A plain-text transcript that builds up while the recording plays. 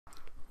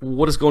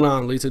What is going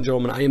on, ladies and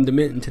gentlemen? I am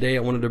Demint, and today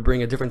I wanted to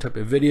bring a different type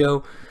of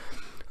video.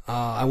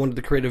 I wanted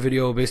to create a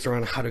video based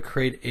around how to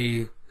create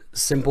a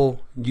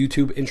simple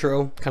YouTube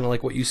intro, kind of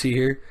like what you see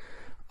here.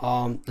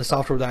 The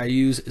software that I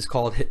use is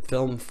called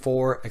Hitflim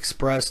for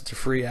Express. It's a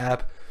free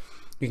app.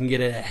 You can get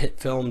it at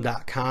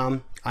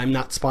hitflim.com. I'm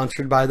not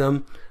sponsored by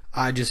them.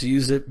 I just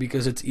use it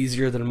because it's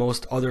easier than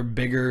most other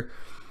bigger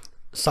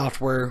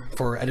software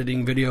for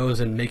editing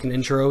videos and making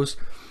intros.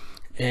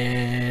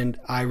 And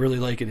I really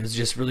like it. It's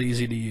just really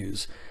easy to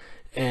use.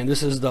 And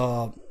this is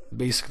the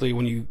basically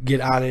when you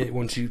get on it,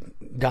 once you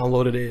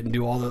downloaded it and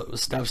do all the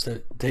steps that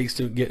it takes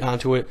to get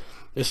onto it,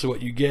 this is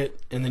what you get,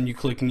 and then you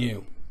click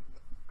new.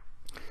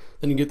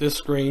 Then you get this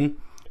screen,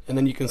 and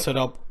then you can set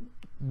up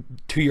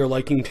to your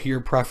liking, to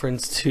your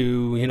preference,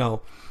 to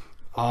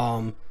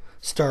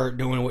start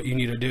doing what you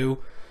need to do.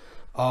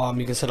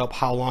 You can set up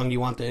how long you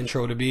want the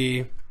intro to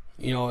be.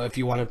 If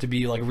you want it to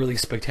be like really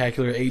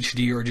spectacular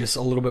HD or just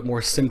a little bit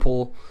more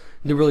simple.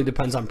 It really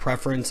depends on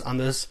preference on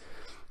this.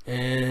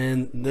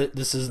 And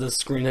this is the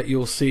screen that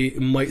you'll see.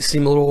 It might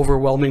seem a little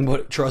overwhelming,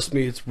 but trust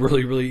me, it's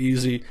really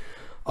easy.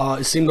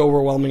 It seemed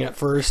overwhelming at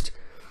first.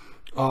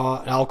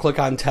 I'll click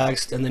on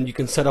text, and then you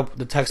can set up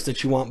the text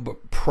that you want,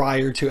 but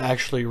prior to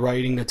actually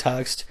writing the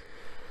text.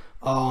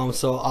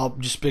 So I'll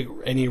just pick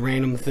any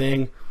random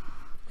thing,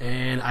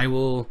 and I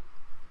will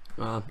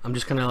I'm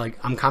just kind of like,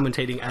 I'm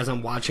commentating as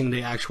I'm watching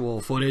the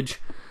actual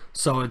footage,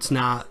 so it's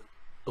not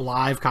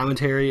live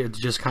commentary, it's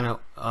just kind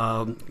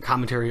of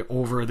commentary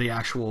over the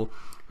actual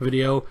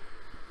video.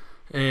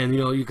 And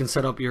you can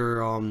set up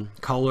your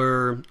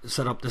color,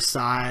 set up the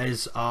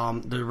size.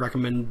 The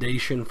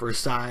recommendation for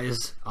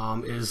size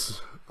is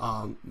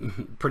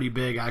pretty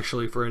big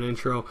actually for an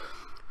intro.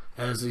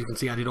 As you can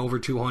see, I did over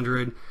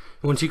 200. And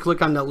once you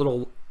click on that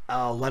little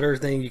letter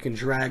thing, you can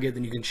drag it,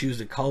 then you can choose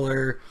the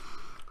color.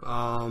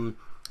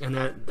 And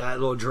that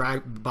little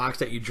drag box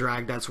that you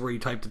drag, that's where you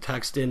type the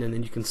text in, and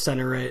then you can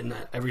center it and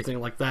everything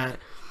like that.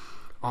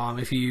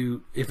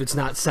 If it's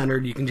not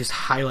centered, you can just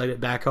highlight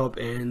it back up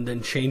and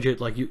then change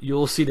it. Like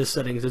you'll see the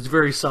settings. It's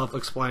very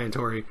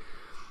self-explanatory.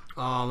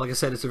 Like I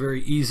said, it's a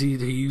very easy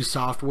to use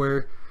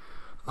software.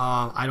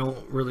 I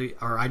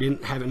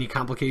didn't have any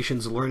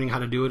complications learning how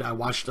to do it. I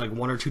watched like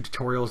 1 or 2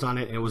 tutorials on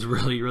it, and it was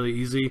really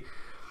easy.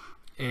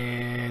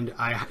 And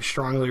I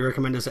strongly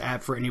recommend this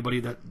app for anybody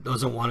that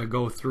doesn't want to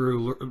go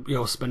through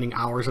spending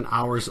hours and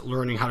hours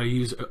learning how to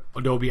use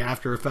Adobe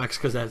After Effects,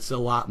 because that's a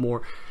lot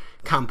more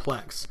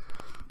complex.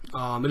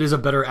 It is a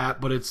better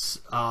app, but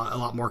it's a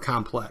lot more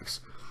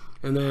complex.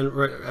 And then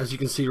as you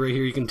can see right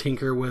here, you can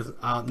tinker with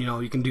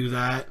you can do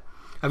that.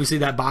 Obviously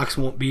that box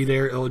won't be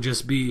there, it'll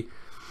just be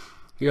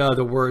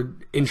the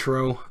word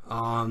intro.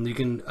 You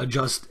can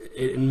adjust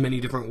it in many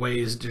different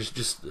ways.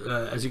 Just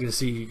as you can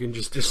see, you can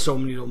just so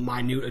many little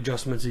minute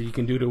adjustments that you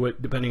can do to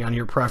it depending on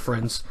your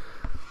preference.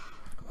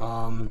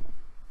 And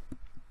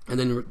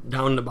then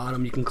down the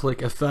bottom you can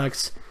click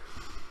effects.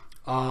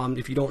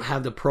 If you don't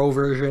have the pro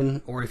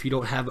version, or if you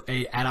don't have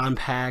a add-on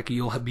pack,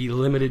 you'll be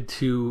limited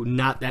to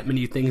not that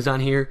many things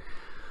on here,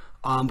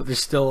 but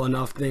there's still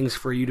enough things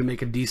for you to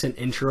make a decent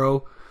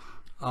intro.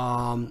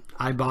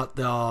 I bought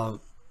the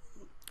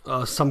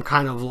some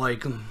kind of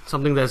like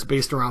something that's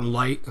based around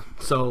light,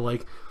 so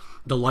like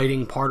the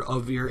lighting part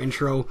of your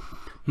intro.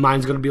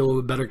 Mine's gonna be a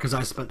little bit better because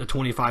I spent the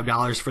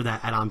 $25 for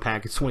that add-on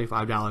pack. It's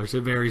 $25.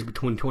 It varies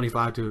between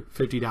 $25 to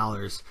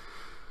 $50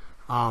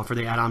 for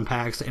the add-on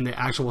packs, and the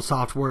actual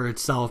software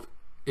itself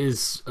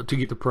is, to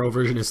get the pro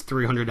version, is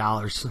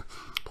 $300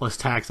 plus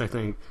tax, I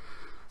think.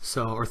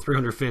 So, or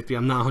 $350.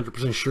 I'm not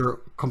 100%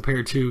 sure,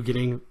 compared to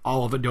getting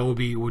all of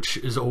Adobe, which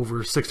is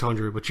over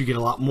 $600. But you get a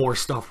lot more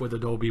stuff with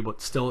Adobe,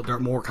 but still they're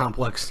more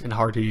complex and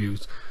hard to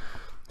use.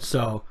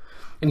 So,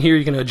 and here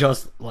you can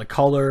adjust like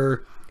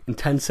color,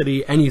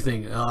 intensity,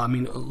 anything. I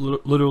mean,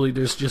 literally,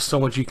 there's just so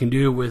much you can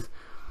do with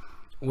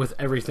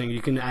everything.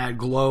 You can add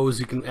glows,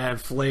 you can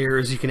add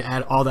flares, you can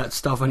add all that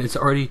stuff, and it's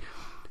already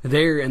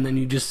there. And then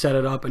you just set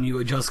it up and you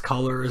adjust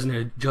colors and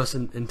adjust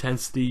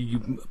intensity.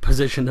 You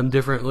position them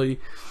differently.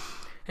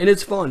 And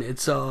it's fun.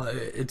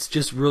 It's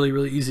just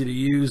really easy to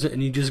use,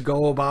 and you just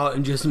go about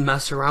and just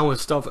mess around with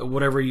stuff,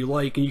 whatever you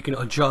like, and you can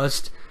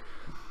adjust.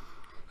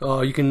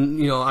 You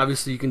can,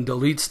 obviously you can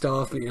delete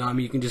stuff. I mean,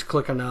 you can just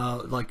click on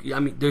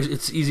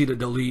it's easy to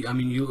delete. I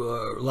mean, you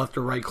left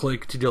or right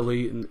click to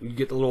delete, and you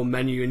get the little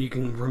menu, and you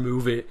can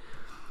remove it.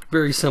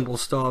 Very simple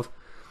stuff.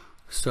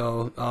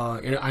 So,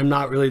 and I'm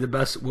not really the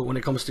best when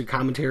it comes to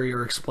commentary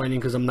or explaining,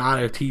 because I'm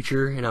not a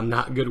teacher, and I'm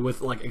not good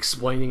with like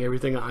explaining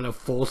everything on a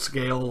full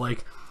scale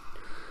like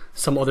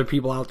some other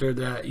people out there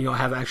that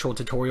have actual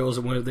tutorials,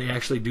 and when they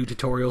actually do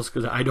tutorials,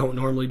 because I don't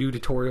normally do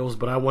tutorials.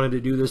 But I wanted to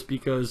do this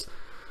because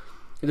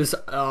this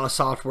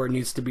software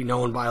needs to be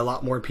known by a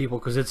lot more people,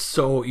 because it's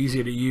so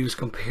easy to use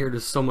compared to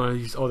some of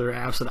these other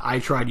apps that I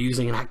tried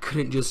using, and I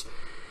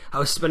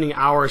was spending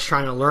hours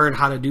trying to learn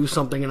how to do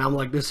something, and I'm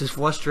like, this is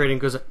frustrating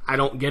because I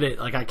don't get it.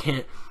 Like I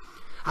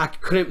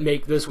couldn't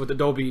make this with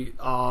Adobe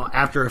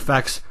After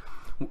Effects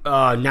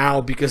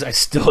now, because I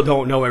still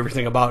don't know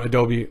everything about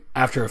Adobe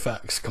After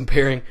Effects,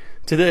 comparing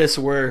to this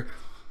where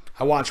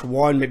I watched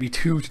one, maybe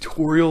two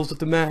tutorials at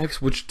the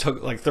max, which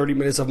took like 30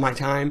 minutes of my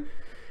time,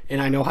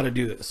 and I know how to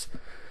do this.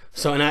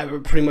 So, and I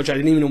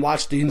didn't even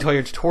watch the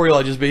entire tutorial.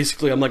 I just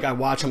basically, I'm like,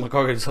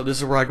 okay, so this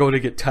is where I go to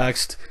get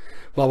text,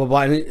 blah, blah,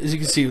 blah. And as you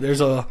can see,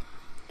 there's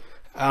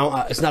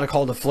it's not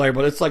called a flare,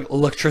 but it's like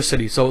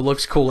electricity. So it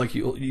looks cool. Like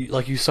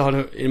you saw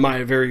in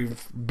my very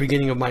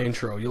beginning of my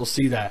intro, you'll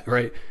see that,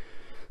 right?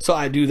 So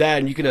I do that,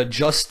 and you can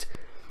adjust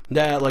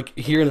that, like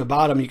here in the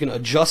bottom, you can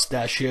adjust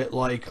that shit.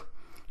 Like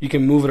you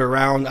can move it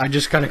around. I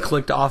just kind of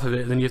clicked off of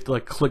it, and then you have to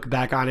like click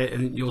back on it,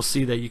 and you'll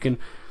see that you can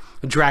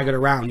drag it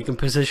around. You can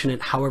position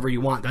it however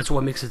you want. That's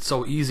what makes it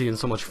so easy and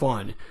so much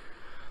fun.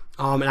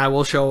 And I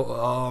will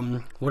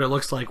show what it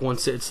looks like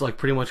once it's like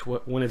pretty much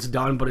when it's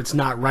done, but it's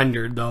not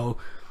rendered though,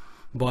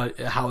 but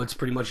how it's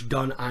pretty much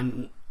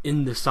done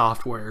in the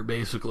software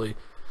basically.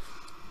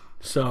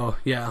 So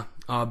yeah,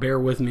 bear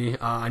with me.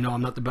 I know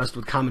I'm not the best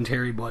with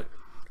commentary, but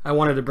I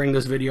wanted to bring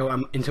this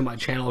video into my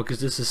channel because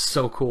this is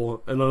so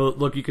cool. And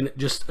look, you can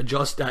just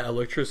adjust that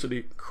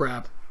electricity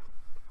crap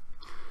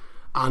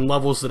on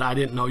levels that I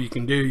didn't know you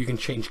can do. You can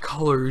change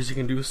colors, you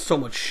can do so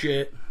much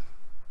shit.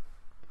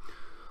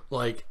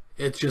 Like,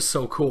 it's just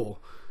so cool.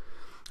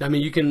 I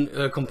mean, you can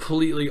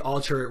completely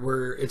alter it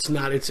where it's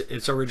not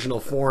its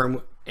original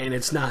form, and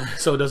it's not,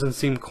 so it doesn't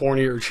seem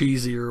corny or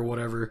cheesy or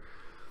whatever.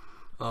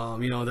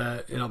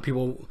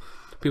 People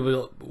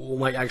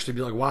might actually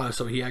be like, wow,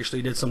 so he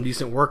actually did some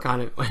decent work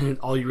on it, and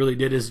all you really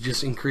did is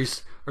just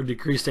increase or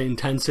decrease the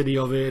intensity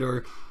of it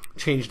or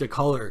change the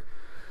color.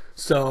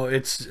 So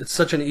it's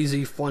such an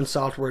easy, fun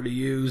software to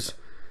use.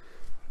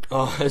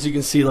 As you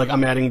can see, like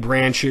I'm adding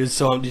branches,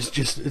 so I'm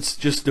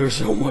just there's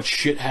so much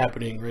shit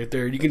happening right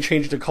there. You can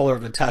change the color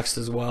of the text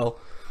as well.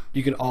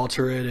 You can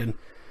alter it, and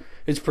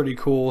it's pretty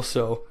cool.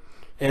 So,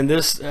 and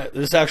this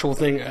actual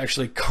thing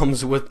actually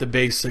comes with the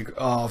basic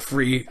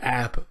free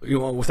app,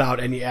 without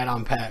any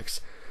add-on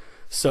packs.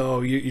 So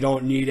you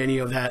don't need any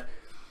of that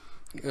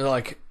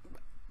like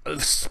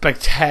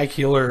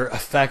spectacular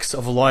effects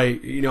of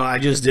light. I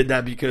just did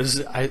that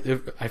because I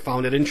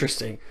found it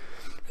interesting.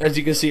 As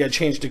you can see, I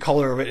changed the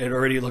color of it. It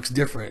already looks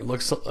different. It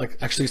looks like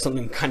actually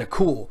something kind of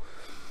cool.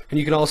 And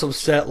you can also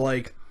set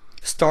like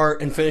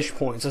start and finish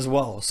points as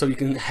well, so you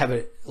can have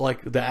it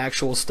like the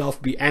actual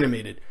stuff be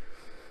animated.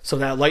 So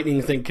that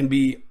lightning thing can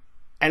be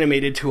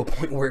animated to a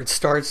point where it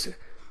starts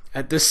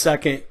at this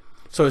second.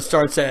 So it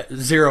starts at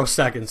 0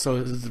 seconds. So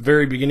it's the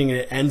very beginning,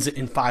 and it ends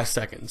in 5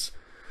 seconds.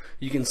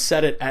 You can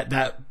set it at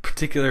that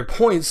particular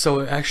point, so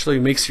it actually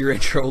makes your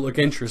intro look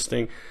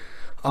interesting.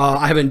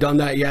 I haven't done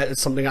that yet.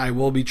 It's something I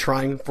will be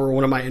trying for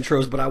one of my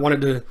intros, but I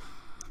wanted to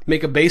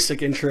make a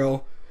basic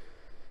intro,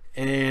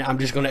 and I'm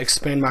just going to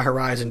expand my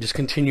horizon, just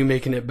continue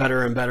making it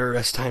better and better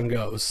as time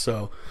goes.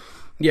 So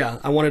yeah,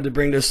 I wanted to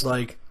bring this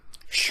like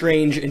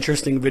strange,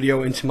 interesting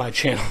video into my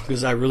channel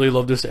because I really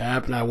love this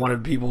app, and I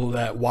wanted people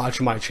that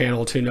watch my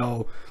channel to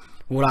know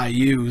what I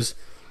use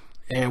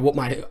and what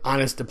my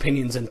honest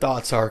opinions and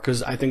thoughts are,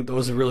 because I think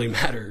those really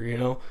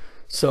matter,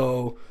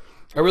 So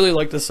I really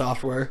like this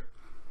software.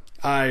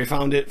 I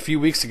found it a few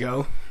weeks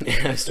ago,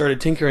 and I started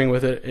tinkering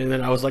with it, and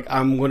then I was like,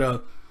 I'm gonna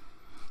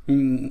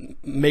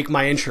make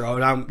my intro.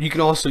 And you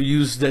can also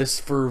use this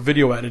for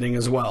video editing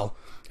as well,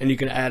 and you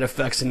can add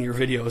effects in your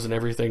videos and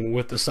everything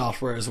with the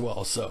software as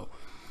well. So,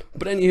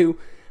 but anywho,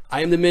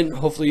 I am the Mint.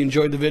 Hopefully you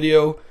enjoyed the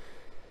video.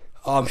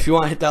 If you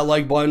want to hit that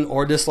like button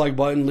or dislike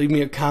button, leave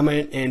me a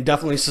comment, and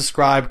definitely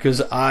subscribe, because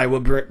I will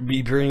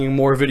be bringing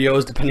more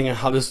videos depending on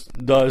how this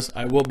does.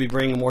 I will be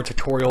bringing more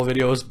tutorial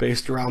videos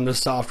based around this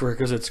software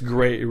because it's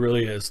great. It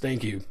really is.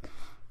 Thank you.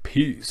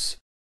 Peace.